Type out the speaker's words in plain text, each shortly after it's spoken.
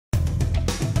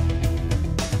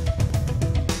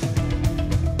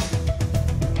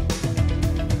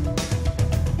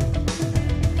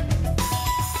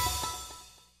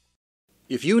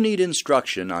If you need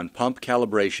instruction on pump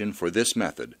calibration for this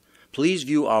method, please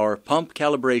view our Pump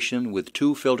Calibration with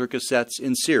 2 Filter Cassettes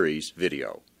in Series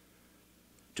video.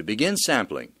 To begin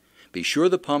sampling, be sure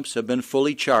the pumps have been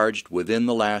fully charged within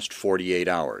the last 48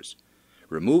 hours.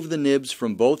 Remove the nibs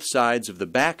from both sides of the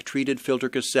back-treated filter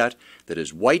cassette that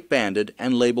is white-banded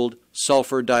and labeled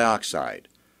sulfur dioxide.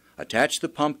 Attach the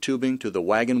pump tubing to the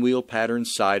wagon wheel pattern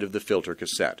side of the filter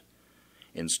cassette.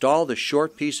 Install the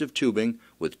short piece of tubing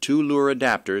with 2 lure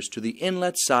adapters to the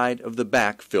inlet side of the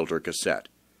back filter cassette.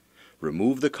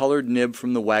 Remove the colored nib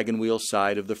from the wagon wheel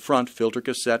side of the front filter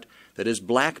cassette that is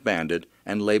black-banded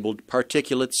and labeled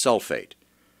Particulate Sulfate.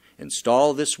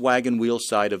 Install this wagon wheel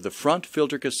side of the front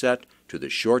filter cassette to the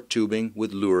short tubing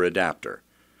with lure adapter.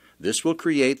 This will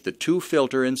create the 2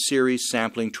 filter in series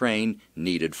sampling train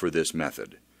needed for this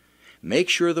method. Make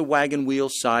sure the wagon wheel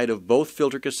side of both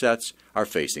filter cassettes are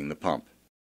facing the pump.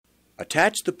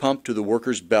 Attach the pump to the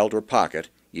worker's belt or pocket,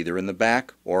 either in the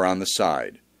back or on the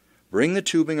side. Bring the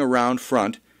tubing around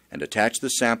front and attach the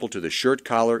sample to the shirt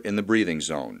collar in the breathing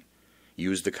zone.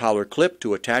 Use the collar clip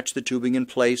to attach the tubing in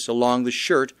place along the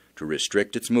shirt to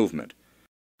restrict its movement.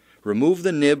 Remove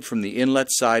the nib from the inlet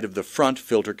side of the front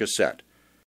filter cassette.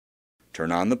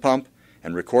 Turn on the pump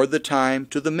and record the time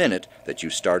to the minute that you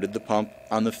started the pump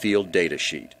on the field data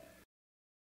sheet.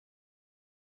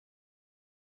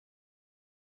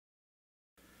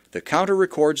 The counter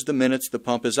records the minutes the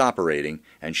pump is operating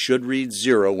and should read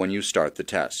 0 when you start the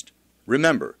test.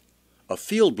 Remember, a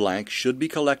field blank should be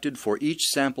collected for each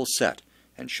sample set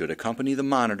and should accompany the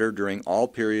monitor during all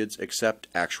periods except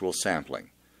actual sampling.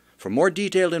 For more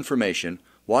detailed information,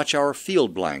 watch our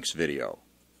Field Blanks video.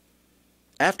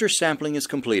 After sampling is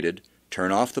completed,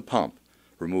 turn off the pump,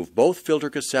 remove both filter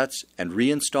cassettes and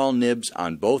reinstall nibs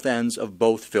on both ends of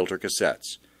both filter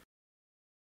cassettes.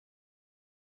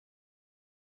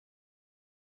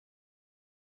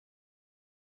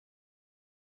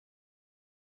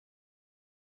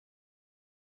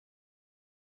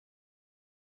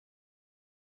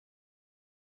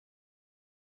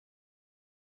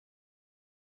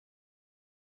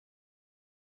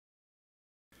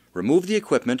 Remove the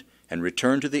equipment and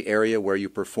return to the area where you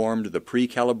performed the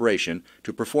pre-calibration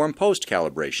to perform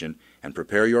post-calibration and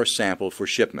prepare your sample for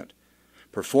shipment.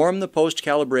 Perform the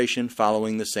post-calibration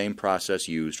following the same process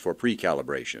used for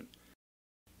pre-calibration.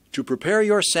 To prepare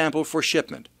your sample for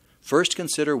shipment, first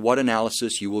consider what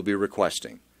analysis you will be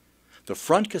requesting. The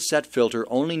front cassette filter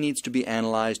only needs to be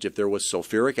analyzed if there was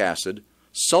sulfuric acid,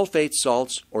 sulfate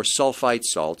salts, or sulfite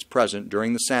salts present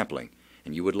during the sampling,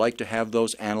 and you would like to have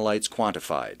those analytes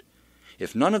quantified.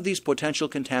 If none of these potential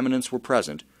contaminants were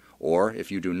present, or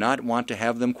if you do not want to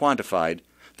have them quantified,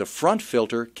 the front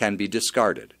filter can be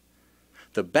discarded.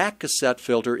 The back cassette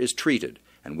filter is treated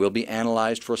and will be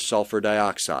analyzed for sulfur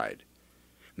dioxide.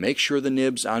 Make sure the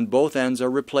nibs on both ends are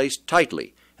replaced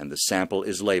tightly and the sample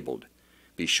is labeled.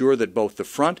 Be sure that both the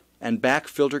front and back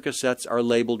filter cassettes are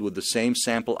labeled with the same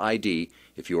sample ID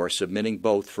if you are submitting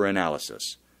both for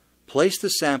analysis. Place the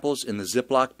samples in the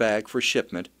Ziploc bag for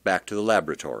shipment back to the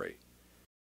laboratory.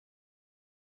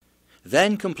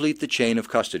 Then complete the chain of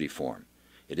custody form.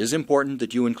 It is important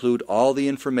that you include all the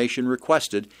information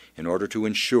requested in order to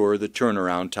ensure the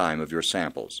turnaround time of your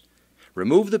samples.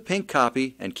 Remove the pink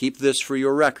copy and keep this for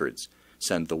your records.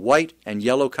 Send the white and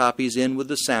yellow copies in with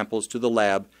the samples to the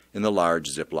lab in the large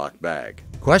Ziploc bag.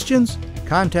 Questions?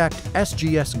 Contact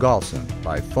SGS Galson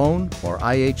by phone or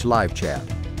IH Live Chat.